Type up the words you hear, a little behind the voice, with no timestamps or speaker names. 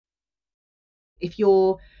If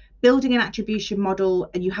you're building an attribution model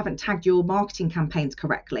and you haven't tagged your marketing campaigns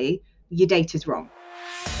correctly, your data's wrong.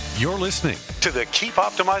 You're listening to the Keep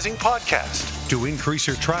Optimizing podcast to increase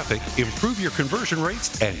your traffic, improve your conversion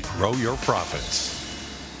rates, and grow your profits.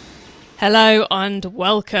 Hello and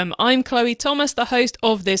welcome. I'm Chloe Thomas, the host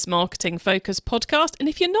of this Marketing Focus podcast. And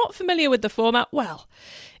if you're not familiar with the format, well,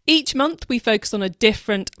 each month we focus on a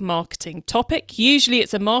different marketing topic. Usually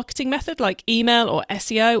it's a marketing method like email or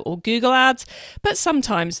SEO or Google Ads, but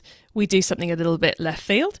sometimes we do something a little bit left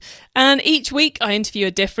field. And each week I interview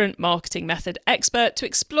a different marketing method expert to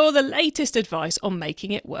explore the latest advice on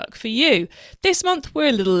making it work for you. This month we're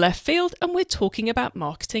a little left field and we're talking about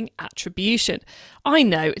marketing attribution. I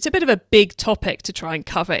know it's a bit of a big topic to try and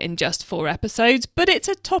cover in just 4 episodes, but it's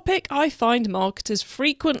a topic I find marketers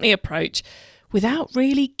frequently approach without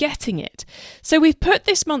really getting it. So we've put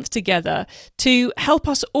this month together to help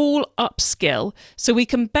us all upskill so we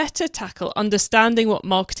can better tackle understanding what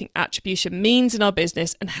marketing attribution means in our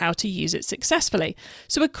business and how to use it successfully.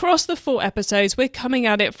 So across the 4 episodes, we're coming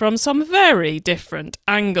at it from some very different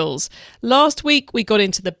angles. Last week, we got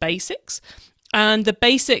into the basics and the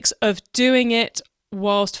basics of doing it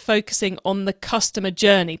whilst focusing on the customer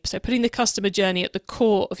journey. So putting the customer journey at the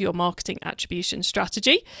core of your marketing attribution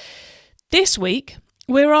strategy. This week,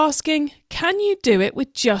 we're asking, can you do it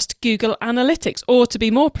with just Google Analytics, or to be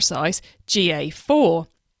more precise, GA4?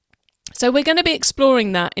 So we're going to be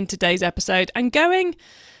exploring that in today's episode and going,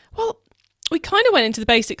 well, we kind of went into the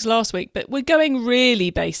basics last week, but we're going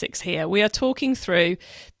really basics here. We are talking through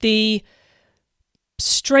the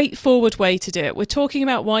straightforward way to do it. We're talking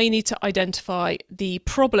about why you need to identify the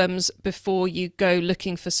problems before you go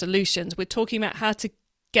looking for solutions. We're talking about how to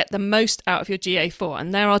get the most out of your GA4.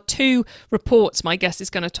 And there are 2 reports my guest is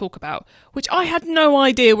going to talk about, which I had no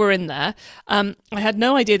idea were in there. I had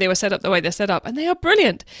no idea they were set up the way they're set up, and they are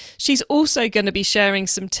brilliant. She's also going to be sharing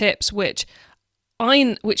some tips which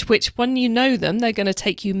when you know them, they're going to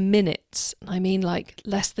take you minutes. I mean, like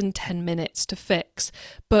less than 10 minutes to fix,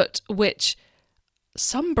 but which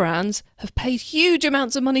some brands have paid huge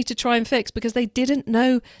amounts of money to try and fix because they didn't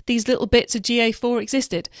know these little bits of GA4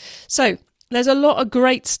 existed. So there's a lot of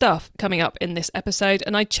great stuff coming up in this episode,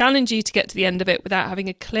 and I challenge you to get to the end of it without having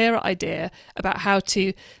a clearer idea about how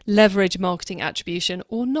to leverage marketing attribution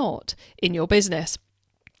or not in your business.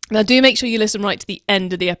 Now, do make sure you listen right to the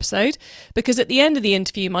end of the episode, because at the end of the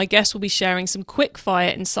interview, my guest will be sharing some quick fire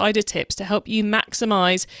insider tips to help you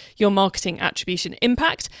maximize your marketing attribution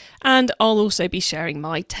impact. And I'll also be sharing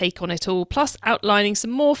my take on it all, plus outlining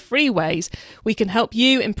some more free ways we can help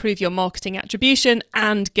you improve your marketing attribution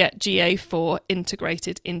and get GA4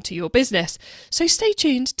 integrated into your business. So stay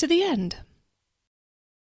tuned to the end.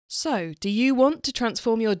 So, do you want to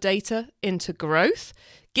transform your data into growth?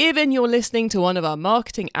 Given you're listening to one of our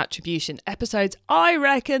marketing attribution episodes, I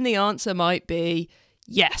reckon the answer might be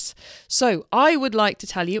yes. So I would like to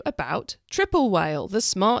tell you about Triple Whale, the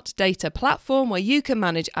smart data platform where you can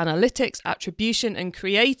manage analytics, attribution, and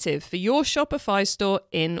creative for your Shopify store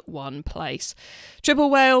in one place. Triple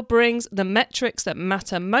Whale brings the metrics that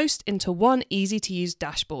matter most into one easy-to-use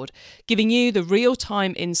dashboard, giving you the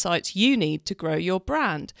real-time insights you need to grow your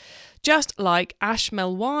brand. Just like Ash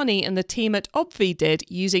Melwani and the team at Obvi did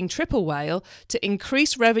using Triple Whale to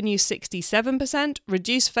increase revenue 67%,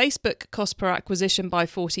 reduce Facebook cost per acquisition by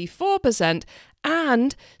 44%,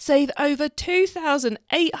 and save over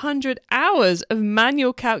 2,800 hours of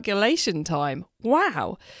manual calculation time.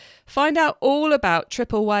 Wow! Find out all about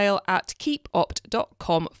Triple Whale at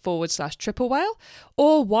keepopt.com/Triple Whale,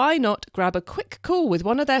 or why not grab a quick call with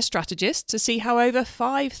one of their strategists to see how over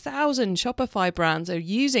 5,000 Shopify brands are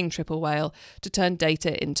using Triple Whale to turn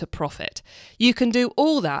data into profit. You can do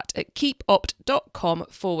all that at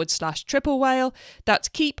keepopt.com/Triple Whale. That's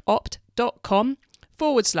keepopt.com/TRIPLEWHALE.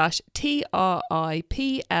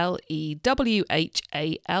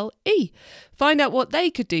 Find out what they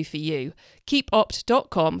could do for you.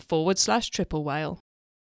 keepopt.com/Triple Whale.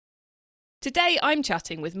 Today I'm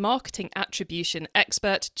chatting with marketing attribution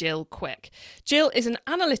expert Jill Quick. Jill is an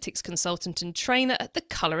analytics consultant and trainer at the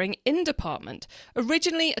Colouring In department.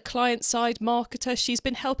 Originally a client-side marketer, she's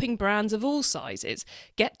been helping brands of all sizes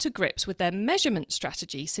get to grips with their measurement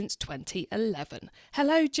strategy since 2011.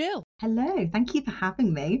 Hello, Jill. Hello, thank you for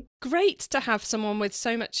having me. Great to have someone with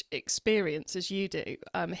so much experience as you do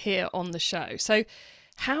here on the show. So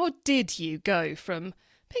how did you go from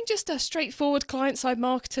being just a straightforward client-side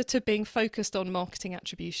marketer to being focused on marketing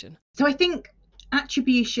attribution? So I think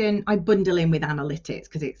attribution, I bundle in with analytics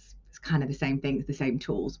because it's kind of the same thing, it's the same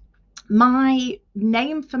tools. My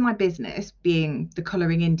name for my business being the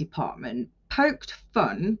Colouring In department poked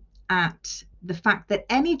fun at the fact that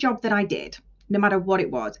any job that I did, no matter what it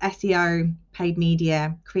was, SEO, paid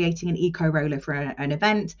media, creating an eco roller for an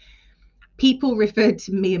event, people referred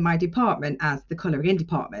to me and my department as the colouring in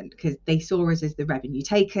department because they saw us as the revenue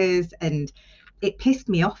takers, and it pissed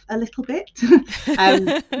me off a little bit.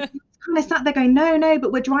 Kind of sat there going, no,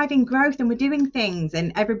 but we're driving growth and we're doing things,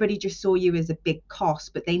 and everybody just saw you as a big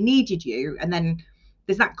cost, but they needed you. And then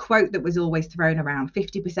there's that quote that was always thrown around,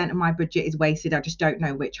 50% of my budget is wasted, I just don't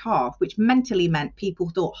know which half, which mentally meant people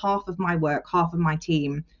thought half of my work, half of my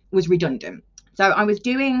team was redundant. So I was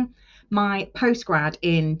doing my postgrad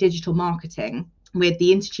in digital marketing with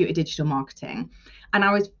the Institute of Digital Marketing, and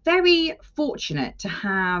I was very fortunate to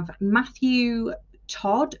have Matthew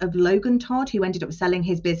Todd of Logan Todd, who ended up selling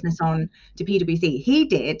his business on to PwC. He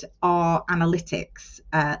did our analytics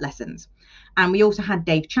lessons. And we also had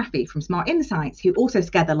Dave Chaffee from Smart Insights, who also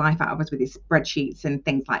scared the life out of us with his spreadsheets and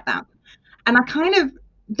things like that. And I kind of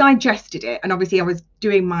digested it. And obviously I was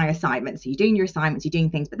doing my assignments. So you're doing your assignments, you're doing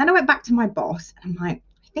things. But then I went back to my boss and I'm like,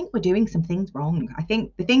 I think we're doing some things wrong. I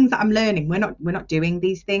think the things that I'm learning, we're not doing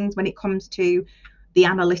these things when it comes to the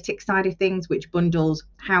analytics side of things, which bundles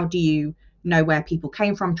how do you know where people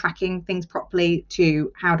came from, tracking things properly,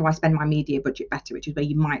 to how do I spend my media budget better, which is where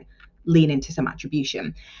you might lean into some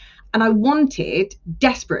attribution. And I wanted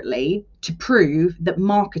desperately to prove that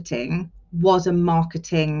marketing was a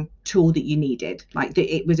marketing tool that you needed, like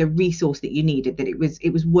that it was a resource that you needed, that it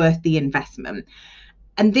was worth the investment.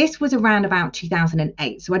 And this was around about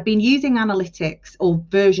 2008. So I'd been using analytics or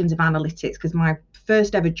versions of analytics because my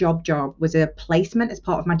first ever job was a placement as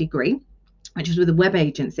part of my degree, which was with a web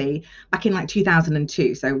agency back in like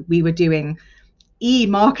 2002. So we were doing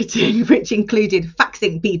e-marketing, which included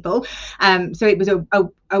faxing people. So it was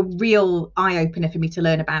a real eye-opener for me to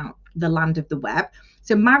learn about the land of the web.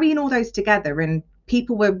 So marrying all those together, and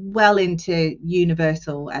people were well into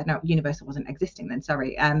Universal wasn't existing then,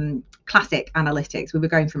 sorry, Classic Analytics. We were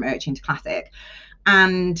going from Urchin to Classic.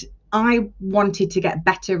 And I wanted to get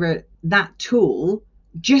better at that tool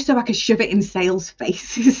just so I could shove it in sales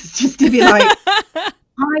faces, just to be like,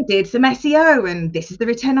 I did some SEO and this is the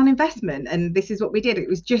return on investment and this is what we did. It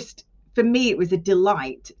was just, for me, it was a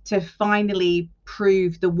delight to finally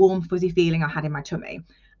prove the warm, fuzzy feeling I had in my tummy.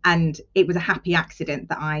 And it was a happy accident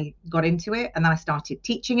that I got into it, and then I started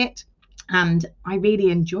teaching it, and I really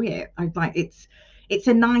enjoy it. It's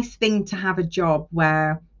a nice thing to have a job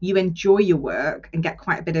where you enjoy your work and get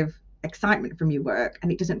quite a bit of excitement from your work,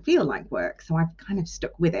 and it doesn't feel like work. So I've kind of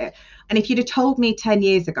stuck with it. And if you'd have told me 10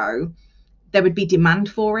 years ago there would be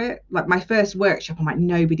demand for it, like my first workshop, I'm like,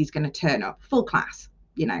 nobody's going to turn up, full class,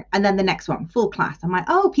 and then the next one, full class. I'm like,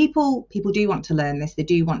 oh, people do want to learn this, they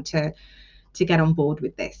do want to get on board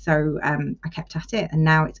with this. So I kept at it, and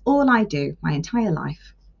now it's all I do my entire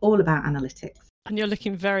life, all about analytics. And you're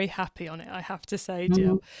looking very happy on it, I have to say,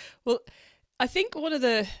 Jill. Well, I think one of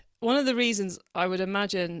the reasons I would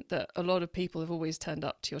imagine that a lot of people have always turned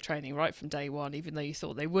up to your training right from day one, even though you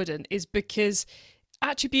thought they wouldn't, is because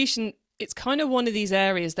attribution, it's kind of one of these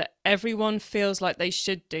areas that everyone feels like they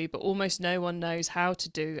should do, but almost no one knows how to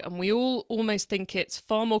do. And we all almost think it's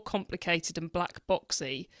far more complicated and black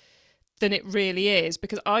boxy than it really is,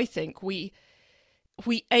 because I think we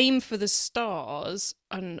aim for the stars,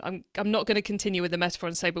 and I'm not going to continue with the metaphor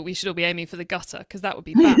and say, but we should all be aiming for the gutter, because that would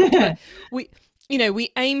be bad. But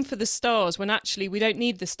we aim for the stars when actually we don't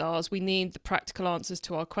need the stars. We need the practical answers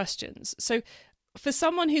to our questions. So for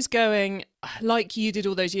someone who's going, like you did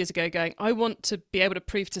all those years ago, going, I want to be able to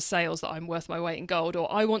prove to sales that I'm worth my weight in gold,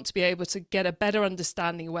 or I want to be able to get a better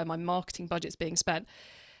understanding of where my marketing budget's being spent.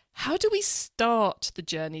 How do we start the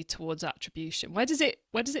journey towards attribution? Where does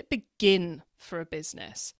it begin for a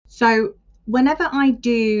business? So whenever I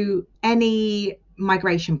do any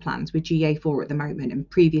migration plans with GA4 at the moment, and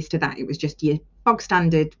previous to that, it was just your bog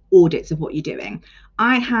standard audits of what you're doing,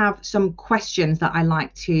 I have some questions that I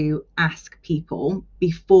like to ask people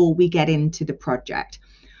before we get into the project.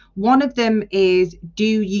 One of them is, do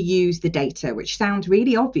you use the data? Which sounds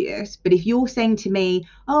really obvious, but if you're saying to me,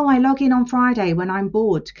 oh, I log in on Friday when I'm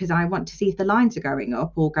bored because I want to see if the lines are going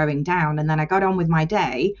up or going down, and then I got on with my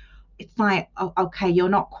day, it's like, oh, okay, you're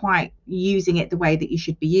not quite using it the way that you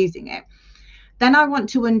should be using it. Then I want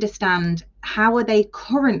to understand, how are they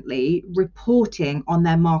currently reporting on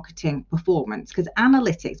their marketing performance? Because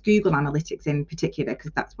analytics, Google Analytics in particular,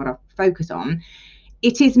 because that's what I focus on,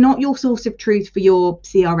 it is not your source of truth for your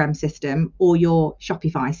CRM system or your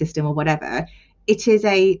Shopify system or whatever. It is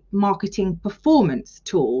a marketing performance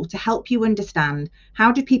tool to help you understand,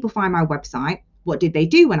 how did people find my website? What did they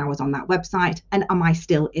do when I was on that website? And am I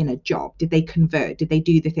still in a job? Did they convert? Did they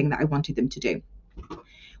do the thing that I wanted them to do?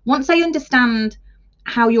 Once I understand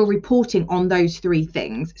how you're reporting on those three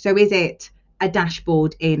things, so is it a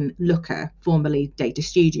dashboard in Looker, formerly Data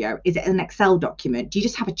Studio? Is it an Excel document? Do you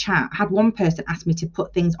just have a chat? I had one person ask me to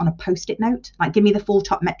put things on a Post-it note, like give me the full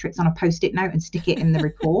top metrics on a Post-it note and stick it in the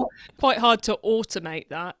report. Quite hard to automate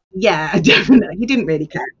that. Yeah, definitely. He didn't really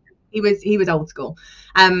care. He was old school.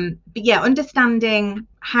 But yeah, understanding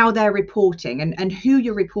how they're reporting and who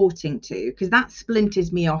you're reporting to, because that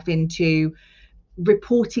splinters me off into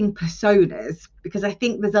reporting personas, because I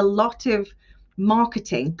think there's a lot of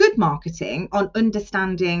good marketing on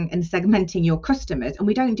understanding and segmenting your customers, and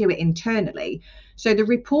we don't do it internally. So the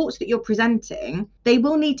reports that you're presenting, they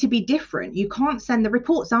will need to be different. You can't send the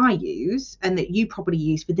reports I use and that you probably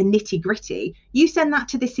use for the nitty gritty. You send that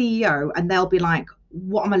to the CEO and they'll be like,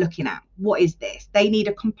 what am I looking at? What is this? They need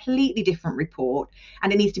a completely different report,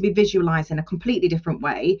 and it needs to be visualized in a completely different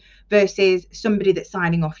way versus somebody that's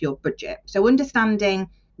signing off your budget. So understanding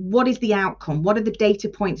what is the outcome, what are the data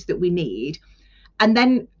points that we need, and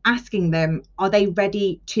then asking them, are they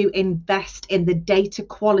ready to invest in the data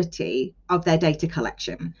quality of their data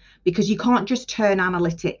collection? Because you can't just turn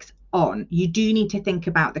analytics on. You do need to think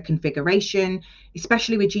about the configuration,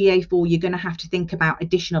 especially with GA4. You're going to have to think about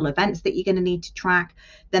additional events that you're going to need to track.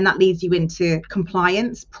 Then that leads you into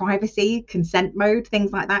compliance, privacy, consent mode,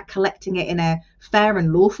 things like that, collecting it in a fair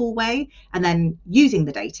and lawful way, and then using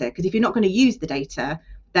the data. Because if you're not going to use the data,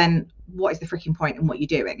 then what is the freaking point in what you're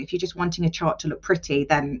doing? If you're just wanting a chart to look pretty,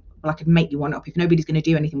 then well, I could make you one up. If nobody's going to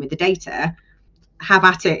do anything with the data, have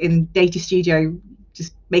at it in Data Studio,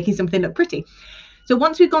 just making something look pretty. So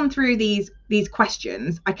once we've gone through these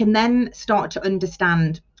questions, I can then start to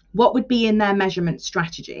understand what would be in their measurement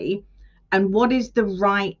strategy and what is the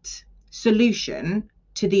right solution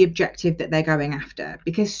to the objective that they're going after.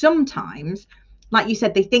 Because sometimes, like you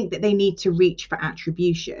said, they think that they need to reach for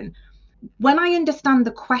attribution. When I understand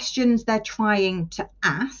the questions they're trying to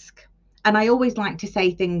ask, and I always like to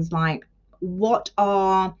say things like, what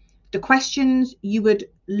are the questions you would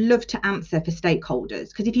love to answer for stakeholders?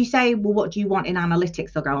 Because if you say, well, what do you want in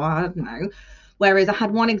analytics? They'll go, oh, I don't know. Whereas I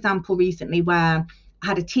had one example recently where I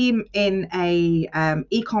had a team in a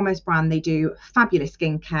e-commerce brand. They do fabulous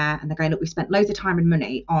skincare, and they're going, look, we spent loads of time and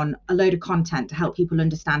money on a load of content to help people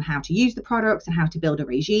understand how to use the products and how to build a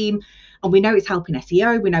regime. And we know it's helping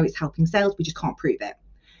SEO, we know it's helping sales, we just can't prove it.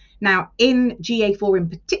 Now, in GA4 in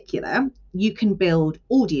particular, you can build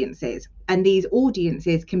audiences, and these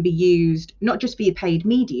audiences can be used not just for your paid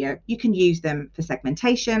media, you can use them for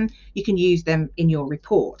segmentation, you can use them in your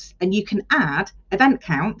reports, and you can add event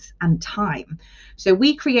counts and time. So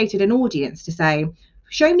we created an audience to say,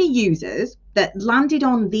 show me users that landed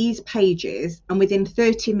on these pages and within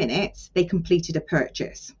 30 minutes, they completed a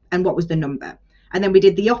purchase, and what was the number? And then we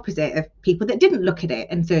did the opposite of people that didn't look at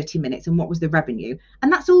it in 30 minutes and what was the revenue.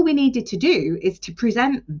 And that's all we needed to do, is to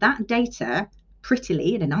present that data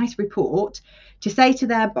prettily in a nice report to say to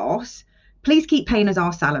their boss, please keep paying us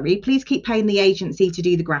our salary, please keep paying the agency to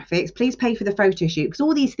do the graphics, please pay for the photo shoot, because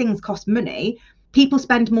all these things cost money. People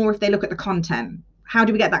spend more if they look at the content. How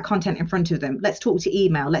do we get that content in front of them? Let's talk to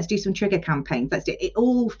email, let's do some trigger campaigns, it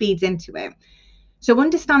all feeds into it. So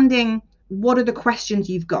understanding what are the questions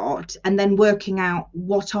you've got, and then working out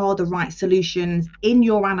what are the right solutions in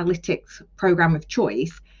your analytics program of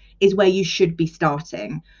choice is where you should be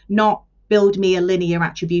starting. Not build me a linear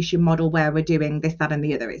attribution model where we're doing this, that, and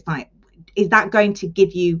the other. It's like, is that going to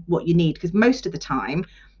give you what you need? Because most of the time,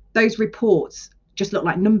 those reports just look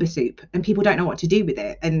like number soup and people don't know what to do with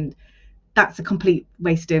it. And that's a complete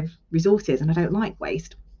waste of resources, and I don't like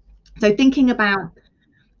waste. So thinking about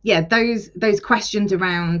those questions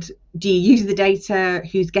around, do you use the data,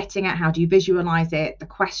 who's getting it, how do you visualize it, the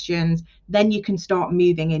questions, then you can start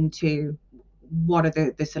moving into what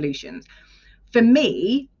are the solutions. For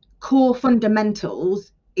me, core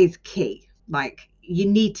fundamentals is key. Like, you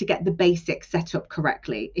need to get the basics set up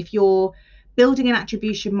correctly. If you're building an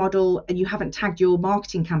attribution model and you haven't tagged your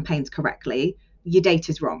marketing campaigns correctly, your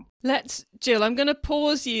data's wrong. Jill, I'm going to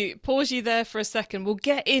pause you there for a second. We'll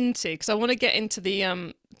get into, because I want to get into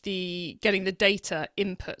the getting the data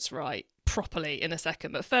inputs right properly in a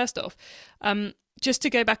second. But first off, just to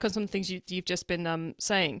go back on some things you've just been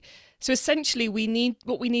saying. So essentially,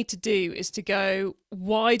 what we need to do is to go,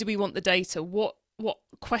 why do we want the data? What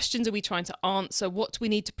questions are we trying to answer? What do we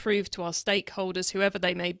need to prove to our stakeholders, whoever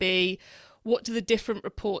they may be? What do the different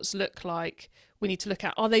reports look like? We need to look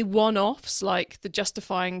at, are they one-offs like the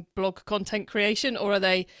justifying blog content creation, or are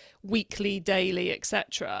they weekly, daily,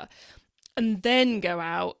 etc.? And then go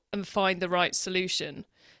out and find the right solution.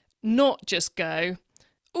 Not just go,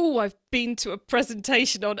 oh, I've been to a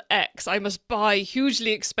presentation on X, I must buy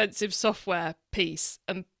hugely expensive software piece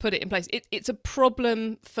and put it in place. It's a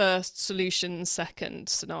problem first, solution second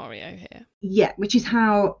scenario here. Yeah, which is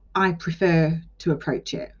how I prefer to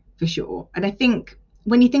approach it, for sure. And I think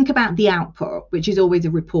when you think about the output, which is always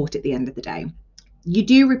a report at the end of the day, you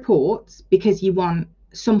do reports because you want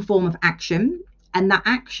some form of action. And that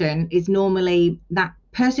action is normally that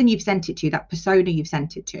person you've sent it to, that persona you've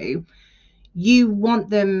sent it to. You want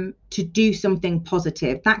them to do something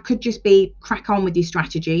positive. That could just be crack on with your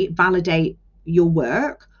strategy, validate your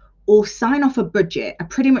work, or sign off a budget are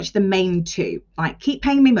pretty much the main two. Like, keep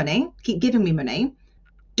paying me money, keep giving me money,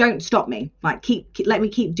 don't stop me. Like, let me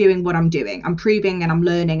keep doing what I'm doing. I'm proving and I'm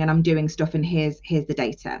learning and I'm doing stuff, and here's the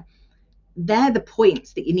data. They're the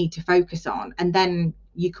points that you need to focus on, and then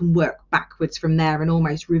you can work backwards from there and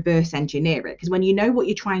almost reverse engineer it. Because when you know what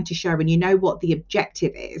you're trying to show and you know what the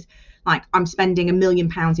objective is, like, I'm spending £1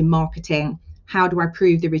 million in marketing, how do I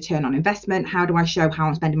prove the return on investment? How do I show how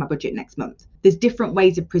I'm spending my budget next month? There's different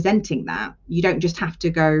ways of presenting that. You don't just have to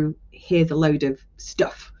go, here's a load of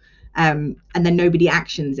stuff, and then nobody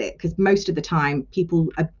actions it, because most of the time people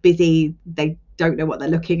are busy, they don't know what they're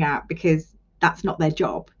looking at because that's not their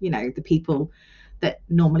job. You know, the people that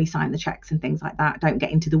normally sign the checks and things like that don't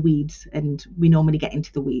get into the weeds, and we normally get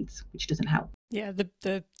into the weeds, which doesn't help. Yeah,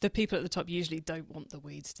 the people at the top usually don't want the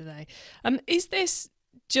weeds, do they? Is this,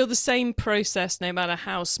 Jill, the same process no matter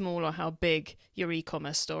how small or how big your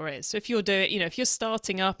e-commerce store is? So if you're doing, if you're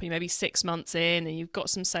starting up and you're maybe 6 months in and you've got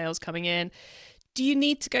some sales coming in, do you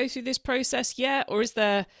need to go through this process yet, or is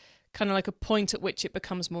there kind of like a point at which it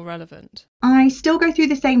becomes more relevant? I still go through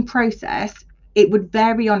the same process. It would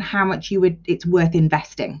vary on how much it's worth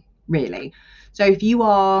investing, really. So if you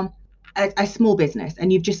are a small business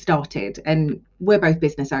and you've just started, and we're both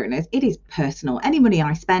business owners, it is personal. Any money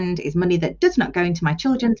I spend is money that does not go into my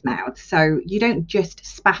children's mouths. So you don't just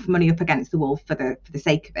spaff money up against the wall for the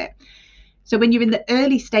sake of it. So when you're in the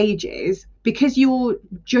early stages, because you're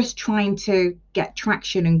just trying to get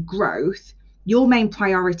traction and growth, your main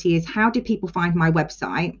priority is, how do people find my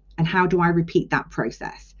website and how do I repeat that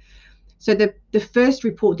process? So the first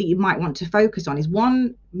report that you might want to focus on is,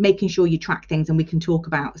 one, making sure you track things, and we can talk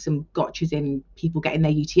about some gotchas in people getting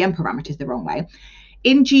their UTM parameters the wrong way.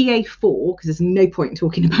 In GA4, because there's no point in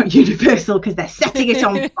talking about Universal because they're setting it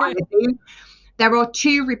on fire soon, there are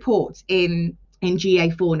 2 reports in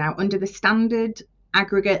GA4 now. Under the standard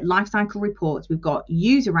aggregate lifecycle reports, we've got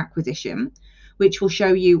user acquisition, which will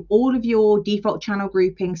show you all of your default channel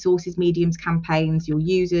grouping, sources, mediums, campaigns, your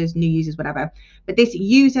users, new users, whatever. But this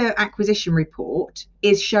user acquisition report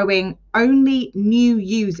is showing only new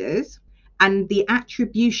users, and the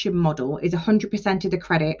attribution model is 100% of the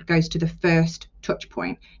credit goes to the first touch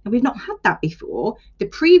point. And we've not had that before. The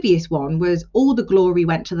previous one was all the glory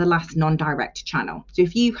went to the last non-direct channel. So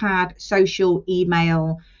if you had social,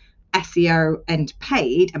 email, SEO and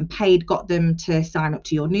paid got them to sign up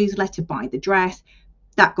to your newsletter, buy the dress,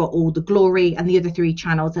 that got all the glory, and the other 3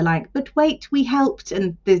 channels are like, but wait, we helped,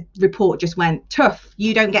 and the report just went, tough,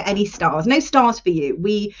 you don't get any stars, no stars for you,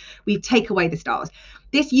 we take away the stars.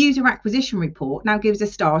 This user acquisition report now gives a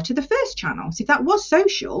star to the first channel. So if that was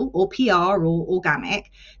social or PR or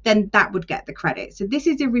organic, then that would get the credit. So this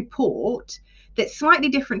is a report that's slightly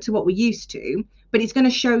different to what we're used to, but it's going to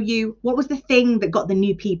show you what was the thing that got the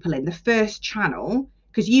new people in the first channel,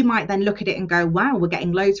 because you might then look at it and go, wow, we're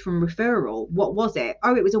getting loads from referral. What was it?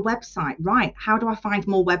 Oh, it was a website. Right. How do I find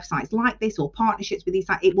more websites like this or partnerships with these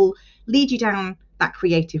sites? It will lead you down that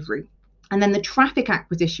creative route. And then the traffic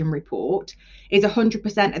acquisition report is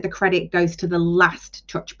 100% of the credit goes to the last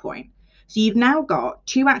touch point. So you've now got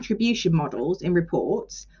 2 attribution models in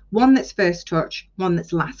reports, one that's first touch, one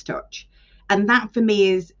that's last touch. And that for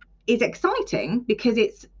me is exciting, because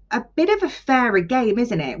it's a bit of a fairer game,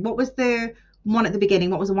 isn't it? What was the one at the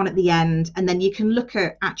beginning? What was the one at the end? And then you can look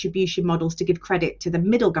at attribution models to give credit to the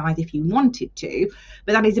middle guys if you wanted to.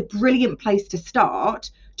 But that is a brilliant place to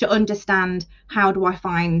start, to understand, how do I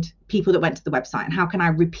find people that went to the website, and how can I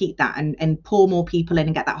repeat that and pour more people in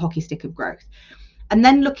and get that hockey stick of growth? And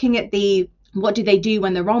then looking at what do they do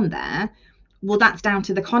when they're on there? Well, that's down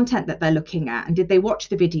to the content that they're looking at, and did they watch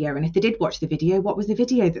the video? And if they did watch the video, what was the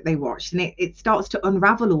video that they watched? And it starts to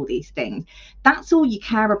unravel all these things. That's all you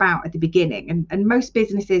care about at the beginning. And most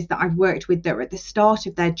businesses that I've worked with that are at the start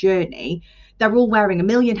of their journey, they're all wearing a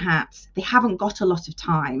million hats. They haven't got a lot of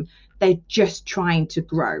time. They're just trying to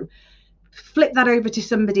grow. Flip that over to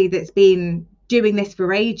somebody that's been doing this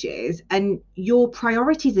for ages, and your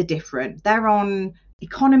priorities are different. They're on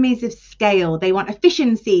economies of scale, they want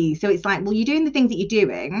efficiency. So it's like, well, you're doing the things that you're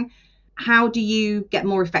doing, how do you get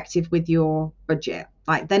more effective with your budget?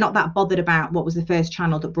 Like, they're not that bothered about what was the first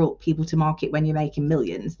channel that brought people to market when you're making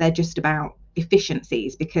millions. They're just about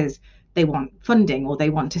efficiencies because they want funding or they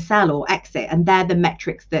want to sell or exit, and they're the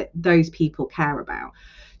metrics that those people care about.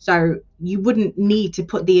 So you wouldn't need to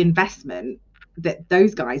put the investment that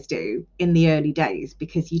those guys do in the early days,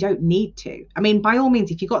 because you don't need to. I mean, by all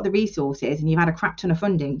means, if you've got the resources and you've had a crap ton of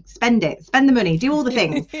funding, spend it, spend the money, do all the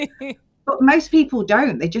things. But most people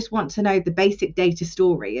don't. They just want to know the basic data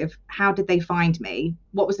story of how did they find me?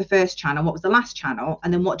 What was the first channel? What was the last channel?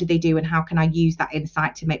 And then what did they do? And how can I use that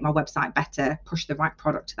insight to make my website better, push the right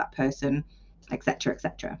product to that person, etc.,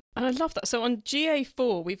 etc. And I love that. So on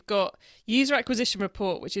GA4, we've got user acquisition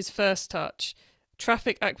report, which is first touch,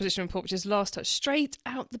 traffic acquisition report, which is last touch, straight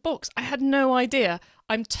out the box. I had no idea.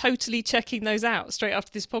 I'm totally checking those out straight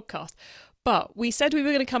after this podcast. But we said we were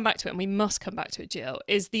going to come back to it, and we must come back to it, Jill,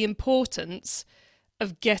 is the importance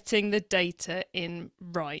of getting the data in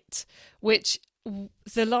right, which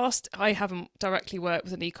I haven't directly worked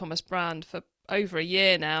with an e-commerce brand for over a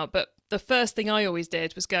year now, but the first thing I always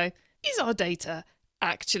did was go, is our data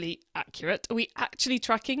actually accurate? Are we actually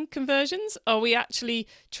tracking conversions? Are we actually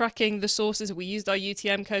tracking the sources? Have we used our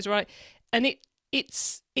UTM codes right? And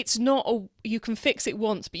it's not you can fix it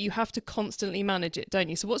once, but you have to constantly manage it, don't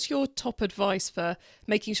you? So what's your top advice for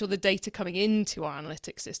making sure the data coming into our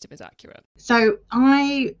analytics system is accurate? So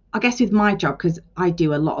I guess with my job, because I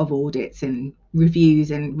do a lot of audits and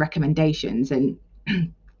reviews and recommendations, and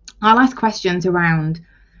I'll ask questions around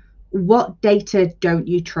what data don't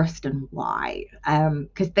you trust and why?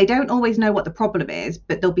 Because they don't always know what the problem is,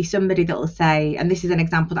 but there'll be somebody that will say, and this is an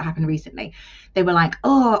example that happened recently, they were like,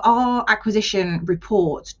 oh, our acquisition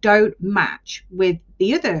reports don't match with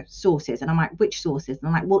the other sources. And I'm like, which sources? And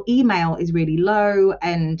I'm like, well, email is really low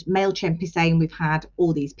and MailChimp is saying we've had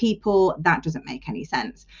all these people. That doesn't make any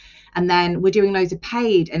sense. And then we're doing loads of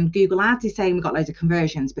paid, and Google Ads is saying we've got loads of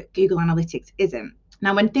conversions, but Google Analytics isn't.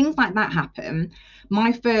 Now, when things like that happen,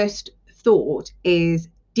 my first thought is,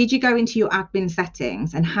 did you go into your admin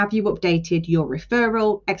settings and have you updated your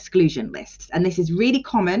referral exclusion lists? And this is really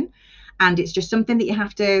common, and it's just something that you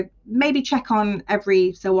have to maybe check on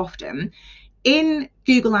every so often. In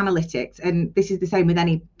Google Analytics, and this is the same with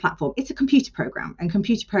any platform, it's a computer program, and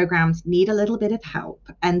computer programs need a little bit of help.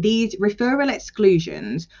 And these referral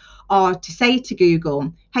exclusions are to say to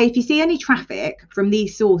Google, hey, if you see any traffic from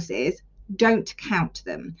these sources, don't count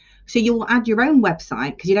them. So you'll add your own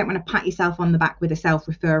website, because you don't want to pat yourself on the back with a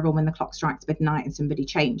self-referral when the clock strikes midnight and somebody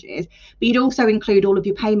changes. But you'd also include all of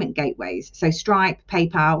your payment gateways, so Stripe,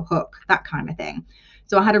 PayPal, Hook, that kind of thing.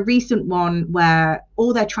 So I had a recent one where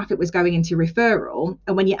all their traffic was going into referral,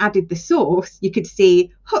 and when you added the source, you could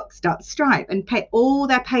see Hook, Stripe, and pay all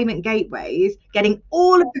their payment gateways, getting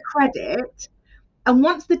all of the credit. And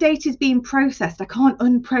once the data is being processed, I can't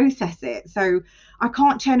unprocess it. So I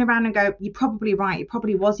can't turn around and go, you're probably right, it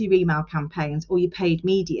probably was your email campaigns or your paid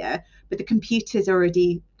media, but the computer's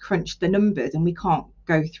already crunched the numbers and we can't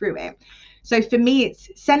go through it. So for me,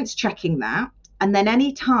 it's sense checking that. And then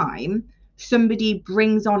any time somebody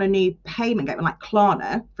brings on a new payment gateway, like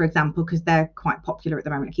Klarna, for example, because they're quite popular at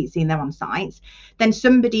the moment, I keep seeing them on sites, then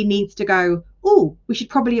somebody needs to go, oh, we should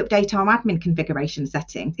probably update our admin configuration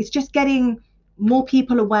settings. It's just getting more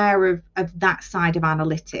people aware of that side of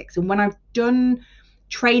analytics. And when I've done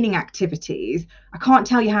training activities, I can't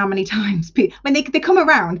tell you how many times they come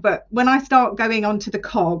around, but when I start going onto the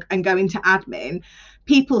cog and go into admin,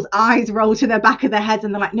 people's eyes roll to the back of their heads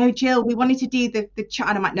and they're like, no, Jill, we wanted to do the chat.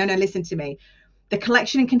 And I'm like, no, listen to me. The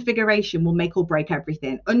collection and configuration will make or break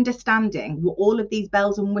everything. Understanding what all of these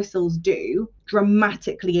bells and whistles do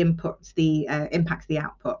dramatically impacts the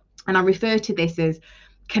output. And I refer to this as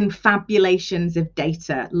confabulations of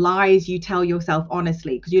data, lies you tell yourself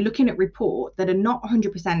honestly, because you're looking at reports that are not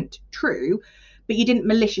 100% true, but you didn't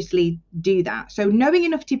maliciously do that. So knowing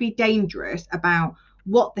enough to be dangerous about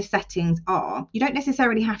what the settings are, you don't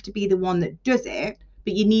necessarily have to be the one that does it,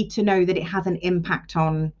 but you need to know that it has an impact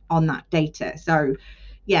on that data. So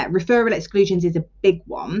yeah, referral exclusions is a big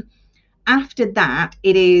one. After that,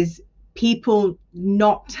 it is people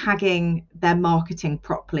not tagging their marketing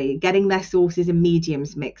properly, getting their sources and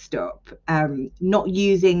mediums mixed up, not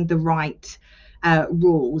using the right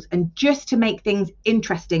rules. And just to make things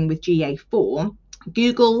interesting with GA4,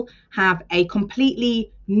 Google have a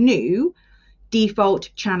completely new default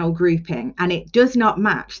channel grouping, and it does not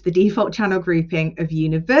match the default channel grouping of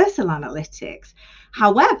Universal Analytics.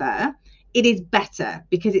 However, it is better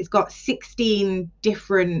because it's got 16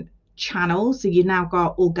 different channels. So you've now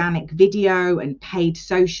got organic video and paid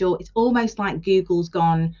social. It's almost like Google's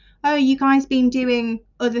gone, oh, you guys been doing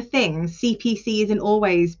other things. CPC isn't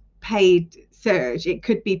always paid search, it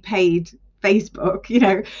could be paid Facebook,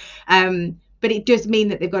 but it does mean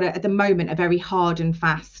that they've got at the moment a very hard and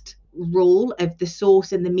fast rule of the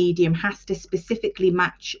source and the medium has to specifically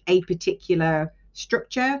match a particular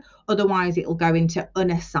structure, otherwise it will go into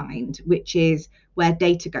unassigned, which is where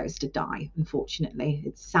data goes to die. Unfortunately,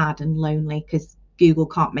 it's sad and lonely because Google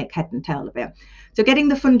can't make head and tail of it. So getting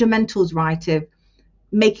the fundamentals right of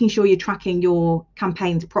making sure you're tracking your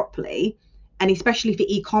campaigns properly, and especially for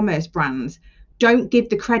e-commerce brands, don't give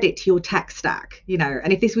the credit to your tech stack,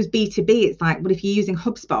 and if this was B2B, it's like, well, if you're using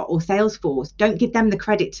HubSpot or Salesforce, don't give them the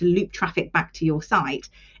credit to loop traffic back to your site.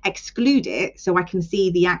 Exclude it so I can see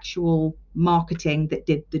the actual marketing that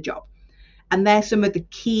did the job. And there's some of the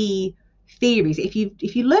key theories. If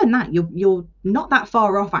you learn that, you're not that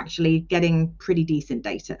far off actually getting pretty decent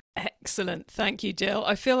data. Excellent, thank you, Jill.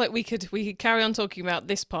 I feel like we could carry on talking about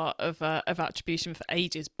this part of attribution for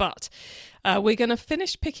ages, but we're going to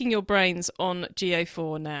finish picking your brains on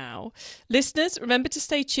GA4 now. Listeners, remember to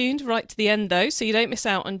stay tuned right to the end though, so you don't miss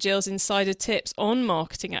out on Jill's insider tips on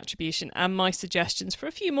marketing attribution and my suggestions for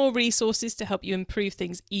a few more resources to help you improve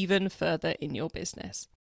things even further in your business.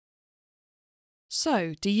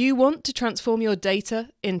 So, do you want to transform your data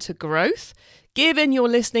into growth? Given you're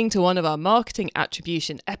listening to one of our marketing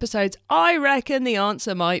attribution episodes, I reckon the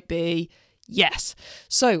answer might be yes.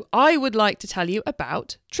 So, I would like to tell you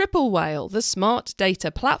about Triple Whale, the smart data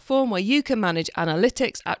platform where you can manage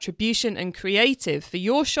analytics, attribution, and creative for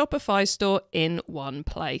your Shopify store in one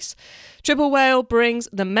place. Triple Whale brings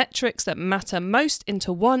the metrics that matter most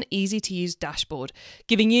into one easy-to-use dashboard,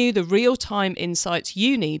 giving you the real-time insights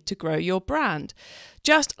you need to grow your brand.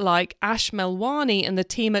 Just like Ash Melwani and the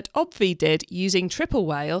team at Obvi did using Triple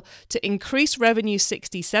Whale to increase revenue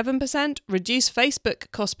 67%, reduce Facebook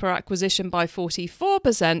cost per acquisition by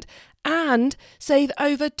 44%, and save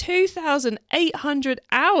over 2,800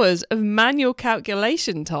 hours of manual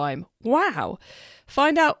calculation time. Wow!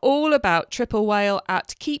 Find out all about Triple Whale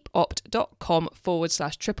at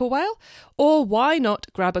keepopt.com/Triple Whale, or why not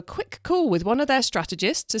grab a quick call with one of their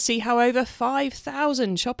strategists to see how over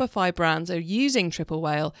 5,000 Shopify brands are using Triple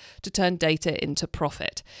Whale to turn data into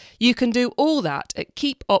profit. You can do all that at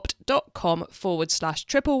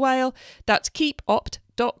keepopt.com/Triple Whale. That's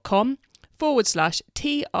keepopt.com/TRIPLEWHALE.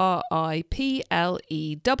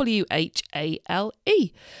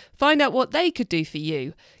 Find out what they could do for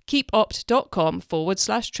you.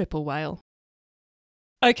 keepopt.com/Triple Whale.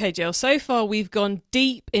 Okay, Jill, so far we've gone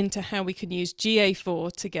deep into how we can use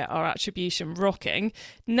GA4 to get our attribution rocking.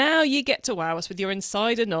 Now you get to wow us with your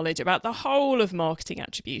insider knowledge about the whole of marketing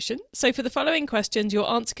attribution. So for the following questions, your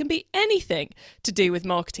answer can be anything to do with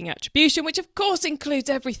marketing attribution, which of course includes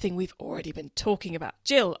everything we've already been talking about.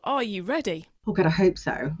 Jill, are you ready? Oh God, I hope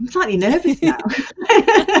so. I'm slightly nervous now.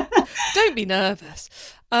 Don't be nervous.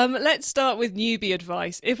 Let's start with newbie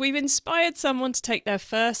advice. If we've inspired someone to take their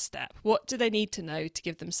first step, what do they need to know to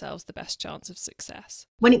give themselves the best chance of success?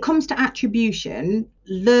 When it comes to attribution,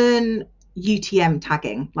 learn UTM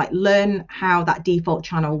tagging, like learn how that default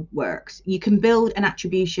channel works. You can build an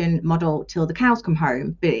attribution model till the cows come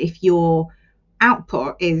home, but if your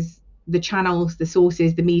output is the channels, the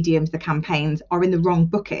sources, the mediums, the campaigns are in the wrong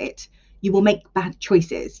bucket, you will make bad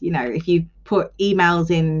choices. If you put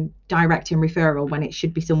emails in direct and referral when it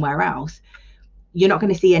should be somewhere else, you're not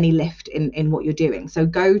going to see any lift in what you're doing. So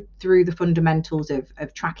go through the fundamentals of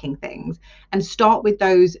tracking things and start with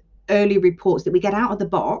those early reports that we get out of the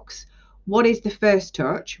box. What is the first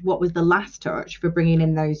touch? What was the last touch for bringing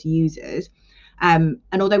in those users? And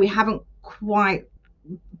although we haven't quite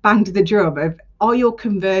banged the drum of, are your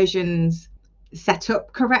conversions set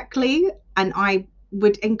up correctly? And I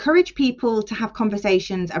would encourage people to have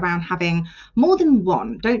conversations around having more than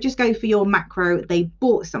one. Don't just go for your macro, they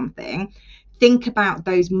bought something. Think about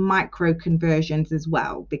those micro conversions as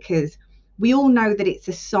well, because we all know that it's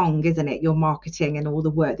a song, isn't it? Your marketing and all the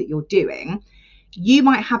work that you're doing. You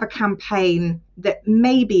might have a campaign that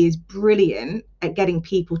maybe is brilliant at getting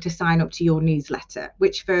people to sign up to your newsletter,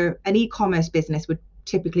 which for an e-commerce business would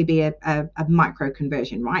typically be a micro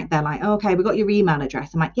conversion, right? They're like, oh, okay, we got your email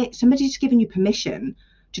address. I'm like, yeah, somebody's just given you permission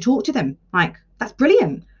to talk to them. Like, that's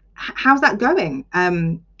brilliant. How's that going?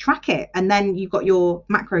 Track it. And then you've got your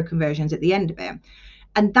macro conversions at the end of it.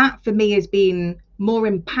 And that for me has been more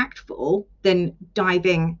impactful than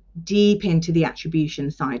diving deep into the attribution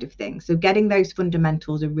side of things. So getting those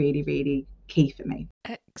fundamentals are really, really key for me.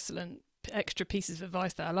 Excellent. Extra pieces of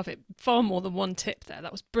advice there. I love it. Far more than one tip there.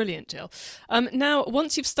 That was brilliant, Jill. Now,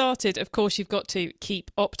 once you've started, of course, you've got to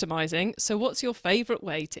keep optimizing. So what's your favourite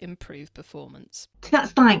way to improve performance?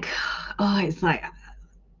 That's like, it's like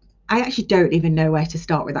I actually don't even know where to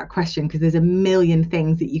start with that question, because there's a million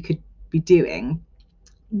things that you could be doing.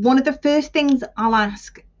 One of the first things I'll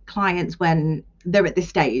ask clients when they're at this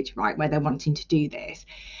stage, right, where they're wanting to do this,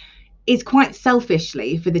 is quite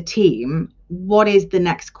selfishly for the team, what is the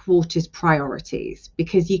next quarter's priorities?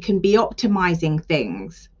 Because you can be optimizing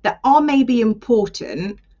things that are maybe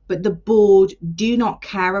important, but the board do not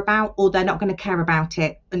care about, or they're not going to care about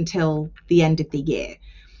it until the end of the year.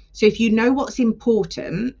 So if you know what's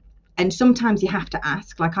important, and sometimes you have to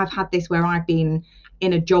ask, like I've had this where I've been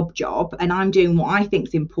in a job and I'm doing what I think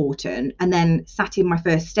is important, and then sat in my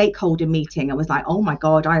first stakeholder meeting, I was like, oh my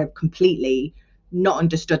God, I have completely not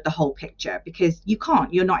understood the whole picture, because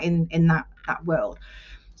you're not in that world.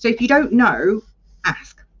 So if you don't know,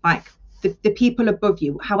 ask, like the people above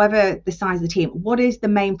you, however the size of the team, what is the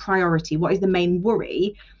main priority? What is the main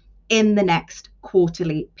worry in the next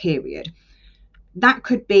quarterly period? That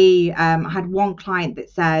could be, I had one client that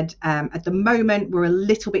said, at the moment, we're a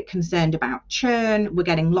little bit concerned about churn. We're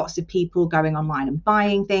getting lots of people going online and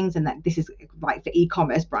buying things. And that this is like for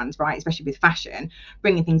e-commerce brands, right? Especially with fashion,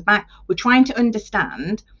 bringing things back. We're trying to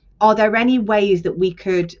understand, are there any ways that we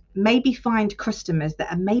could maybe find customers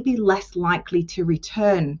that are maybe less likely to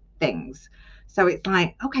return things? So it's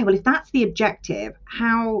like, okay, well, if that's the objective,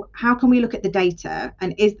 how can we look at the data,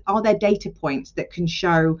 and are there data points that can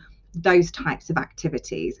show those types of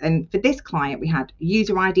activities? And for this client, we had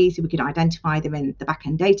user IDs, so we could identify them in the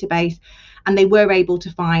backend database, and they were able to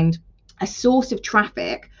find a source of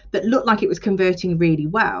traffic that looked like it was converting really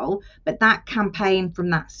well, but that campaign from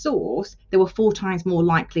that source, they were 4 times more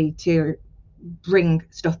likely to bring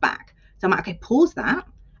stuff back. So I'm like, okay, pause that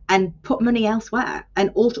and put money elsewhere,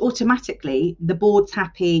 and automatically the board's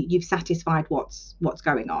happy, you've satisfied what's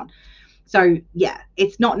going on. So yeah,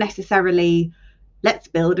 it's not necessarily let's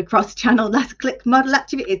build a cross-channel, let's click model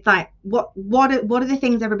activity. It's like, what are the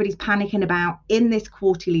things everybody's panicking about in this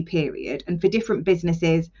quarterly period? And for different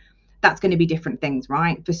businesses, that's going to be different things,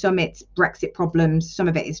 right? For some, it's Brexit problems. Some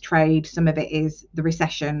of it is trade. Some of it is the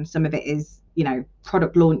recession. Some of it is,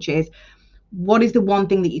 product launches. What is the one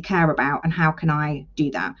thing that you care about, and how can I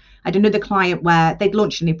do that? I had another client where they'd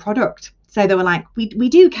launched a new product. So they were like, we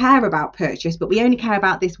do care about purchase, but we only care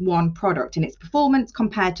about this one product and its performance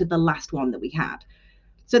compared to the last one that we had.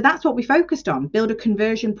 So that's what we focused on, build a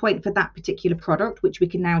conversion point for that particular product, which we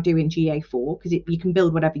can now do in GA4, because you can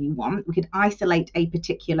build whatever you want. We could isolate a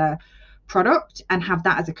particular product and have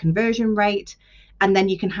that as a conversion rate. And then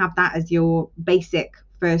you can have that as your basic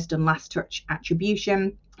first and last touch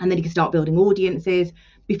attribution. And then you can start building audiences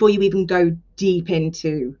before you even go deep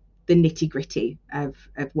into the nitty gritty of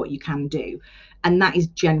what you can do. And that is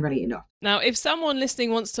generally enough. Now, if someone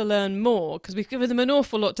listening wants to learn more, because we've given them an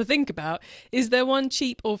awful lot to think about, is there one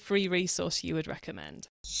cheap or free resource you would recommend?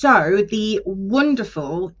 So the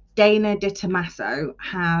wonderful Dana Di Tommaso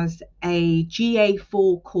has a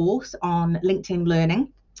GA4 course on LinkedIn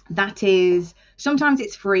Learning. That is, sometimes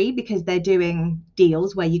it's free because they're doing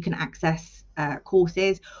deals where you can access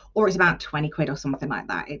courses, or it's about 20 quid or something like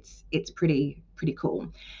that. It's pretty cool.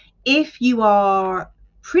 If you are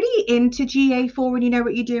pretty into GA4 and you know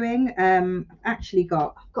what you're doing, I've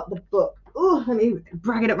got the book. Oh, let me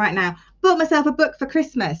brag it up right now. Bought myself a book for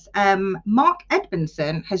Christmas. Mark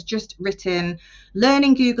Edmondson has just written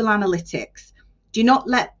Learning Google Analytics. Do not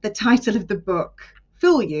let the title of the book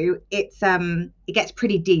fool you. It gets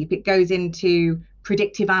pretty deep. It goes into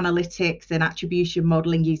predictive analytics and attribution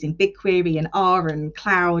modeling using BigQuery and R and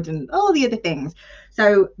cloud and all the other things.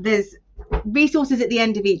 So there's resources at the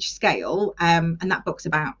end of each scale, and that book's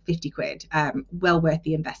about 50 quid. Well worth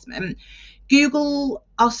the investment. Google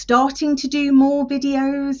are starting to do more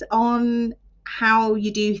videos on how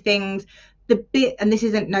you do things. And this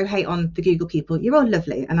isn't no hate on the Google people, you're all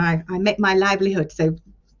lovely, and I make my livelihood, so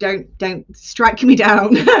don't strike me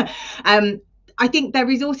down. I think their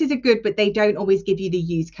resources are good, but they don't always give you the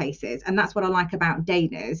use cases. And that's what I like about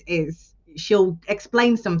Dana's, is she'll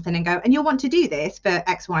explain something and go, and you'll want to do this for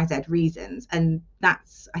X, Y, Z reasons. And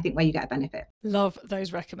that's, I think, where you get a benefit. Love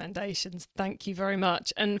those recommendations. Thank you very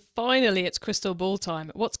much. And finally, it's crystal ball time.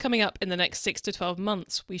 What's coming up in the next 6 to 12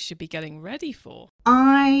 months we should be getting ready for?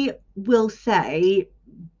 I will say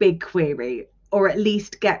BigQuery, or at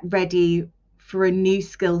least get ready for a new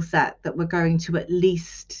skill set that we're going to at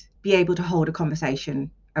least be able to hold a conversation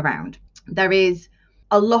around. There is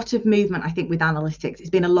a lot of movement, I think, with analytics.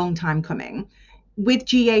 It's been a long time coming. With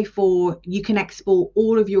GA4, you can export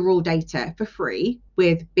all of your raw data for free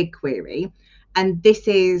with BigQuery. And this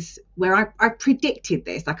is where I predicted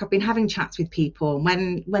this. Like, I've been having chats with people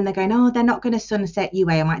when they're going, oh, they're not going to sunset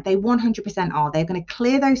UA. I'm like, they 100% are. They're going to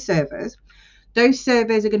clear those servers. Those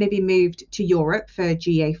servers are going to be moved to Europe for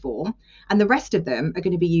GA4, and the rest of them are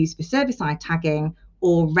going to be used for server-side tagging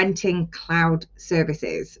or renting cloud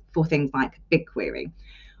services for things like BigQuery.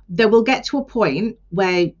 There will get to a point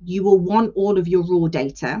where you will want all of your raw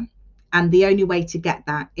data, and the only way to get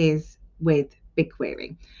that is with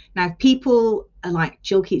BigQuery. Now, if people are like,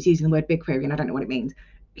 Jill keeps using the word BigQuery and I don't know what it means,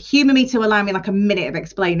 humour me to allow me like a minute of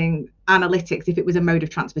explaining analytics if it was a mode of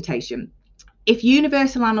transportation. If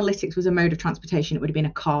Universal Analytics was a mode of transportation, it would have been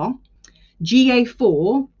a car.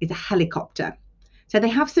 GA4 is a helicopter. So they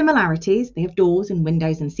have similarities. They have doors and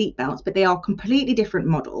windows and seat belts, but they are completely different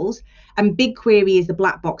models. And BigQuery is the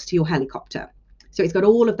black box to your helicopter. So it's got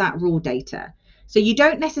all of that raw data. So you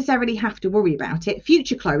don't necessarily have to worry about it.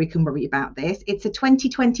 Future Chloe can worry about this. It's a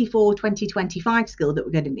 2024, 2025 skill that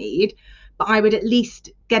we're going to need. But I would at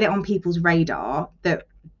least get it on people's radar that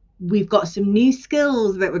we've got some new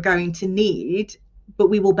skills that we're going to need, but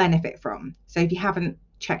we will benefit from. So if you haven't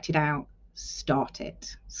checked it out, start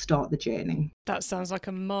the journey. That sounds like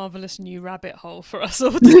a marvellous new rabbit hole for us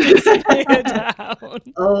all to disappear down.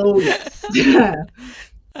 Oh yes.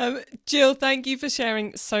 Jill, thank you for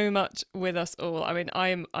sharing so much with us all. I mean,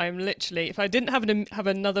 I'm literally, if I didn't have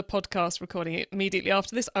another podcast recording immediately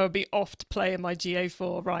after this, I would be off to play in my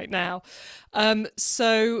GA4 right now.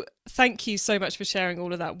 So thank you so much for sharing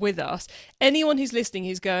all of that with us. Anyone who's listening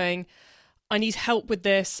who's going, I need help with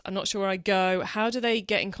this, I'm not sure where I go, how do they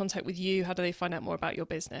get in contact with you? How do they find out more about your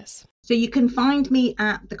business? So you can find me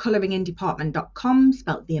at thecoloringindepartment.com,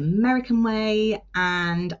 spelt the American way,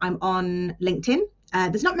 and I'm on LinkedIn.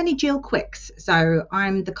 There's not many Jill Quicks, so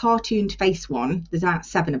I'm the cartooned face one. There's about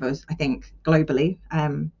 7 of us, I think, globally,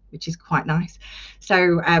 which is quite nice.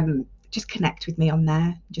 So just connect with me on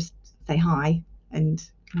there, just say hi and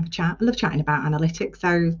have a chat. I love chatting about analytics,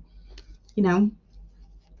 so,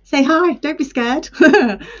 say hi, don't be scared.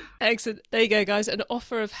 Excellent. There you go, guys. An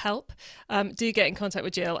offer of help. Do get in contact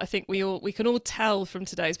with Jill. I think we can all tell from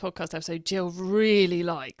today's podcast episode, Jill really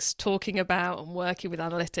likes talking about and working with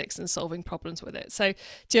analytics and solving problems with it. So,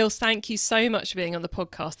 Jill, thank you so much for being on the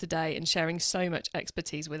podcast today and sharing so much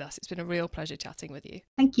expertise with us. It's been a real pleasure chatting with you.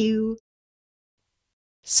 Thank you.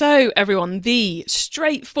 So, everyone, the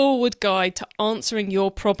straightforward guide to answering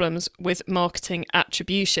your problems with marketing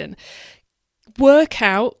attribution. Work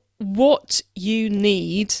out what you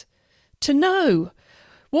need to know.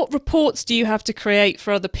 What reports do you have to create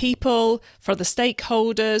for other people, for other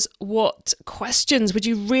stakeholders? What questions would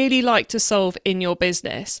you really like to solve in your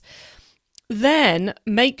business? Then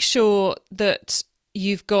make sure that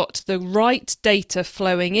you've got the right data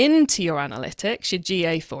flowing into your analytics, your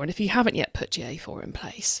GA4. And if you haven't yet put GA4 in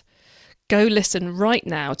place, go listen right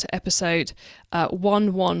now to episode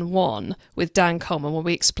 111 with Dan Coleman, where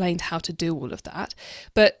we explained how to do all of that.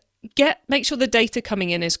 But make sure the data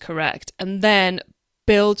coming in is correct, and then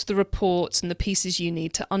build the reports and the pieces you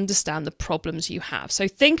need to understand the problems you have. So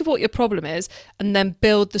think of what your problem is and then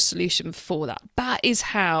build the solution for that. That is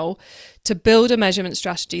how to build a measurement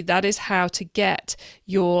strategy. That is how to get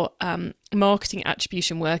your marketing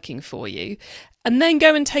attribution working for you. And then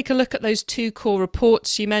go and take a look at those 2 core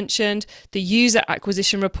reports you mentioned, the user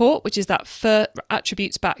acquisition report, which is that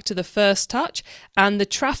attributes back to the first touch, and the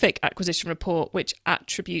traffic acquisition report, which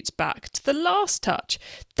attributes back to the last touch.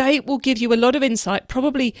 They will give you a lot of insight.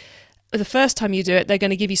 Probably the first time you do it, they're going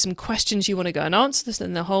to give you some questions you want to go and answer this,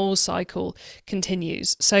 and the whole cycle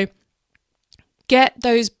continues. So get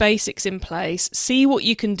those basics in place, see what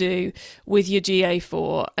you can do with your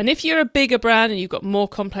GA4. And if you're a bigger brand and you've got more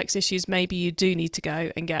complex issues, maybe you do need to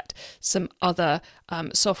go and get some other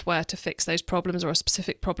software to fix those problems, or a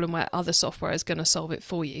specific problem where other software is going to solve it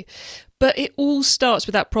for you. But it all starts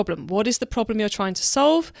with that problem. What is the problem you're trying to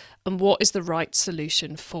solve, and what is the right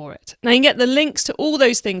solution for it? Now, you can get the links to all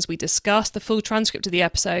those things we discussed, the full transcript of the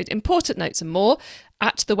episode, important notes and more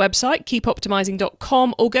at the website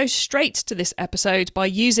keepoptimizing.com, or go straight to this episode by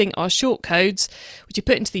using our short codes, which you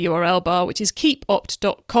put into the URL bar, which is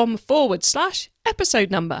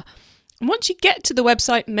keepopt.com/episode number. And once you get to the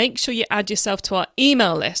website, make sure you add yourself to our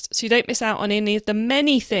email list so you don't miss out on any of the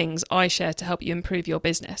many things I share to help you improve your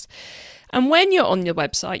business. And when you're on your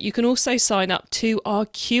website, you can also sign up to our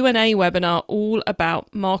Q&A webinar all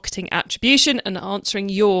about marketing attribution and answering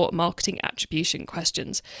your marketing attribution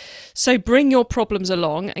questions. So bring your problems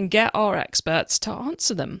along and get our experts to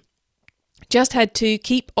answer them. Just head to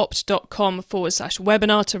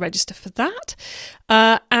keepopt.com/webinar to register for that.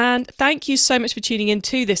 And thank you so much for tuning in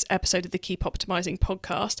to this episode of the Keep Optimizing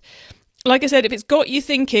podcast. Like I said, if it's got you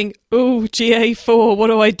thinking, oh, GA4, what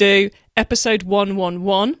do I do? Episode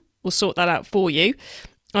 111. We'll sort that out for you.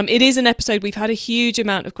 It is an episode we've had a huge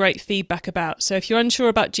amount of great feedback about. So if you're unsure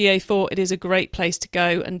about GA4, it is a great place to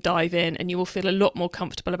go and dive in, and you will feel a lot more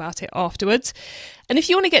comfortable about it afterwards. And if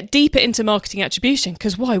you want to get deeper into marketing attribution,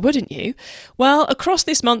 because why wouldn't you? Well, across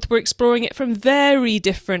this month, we're exploring it from very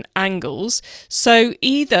different angles. So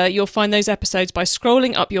either you'll find those episodes by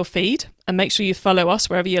scrolling up your feed, and make sure you follow us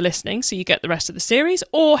wherever you're listening so you get the rest of the series,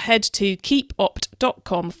 or head to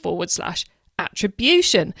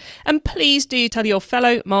keepopt.com/attribution. And please do tell your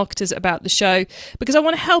fellow marketers about the show, because I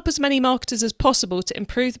want to help as many marketers as possible to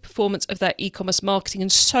improve the performance of their e-commerce marketing.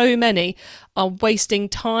 And so many are wasting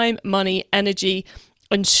time, money, energy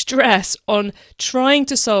and stress on trying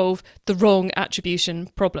to solve the wrong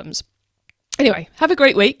attribution problems. Anyway, have a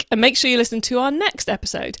great week and make sure you listen to our next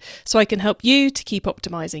episode so I can help you to keep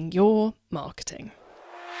optimizing your marketing.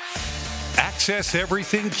 Access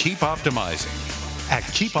everything Keep Optimizing at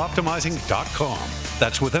keepoptimizing.com.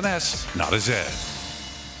 That's with an S, not a Z.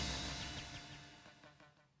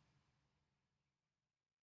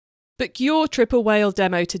 Book your Triple Whale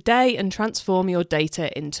demo today and transform your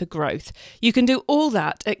data into growth. You can do all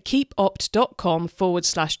that at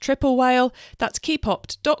keepopt.com/triple whale. That's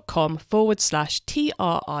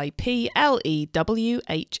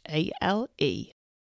keepopt.com/TRIPLEWHALE.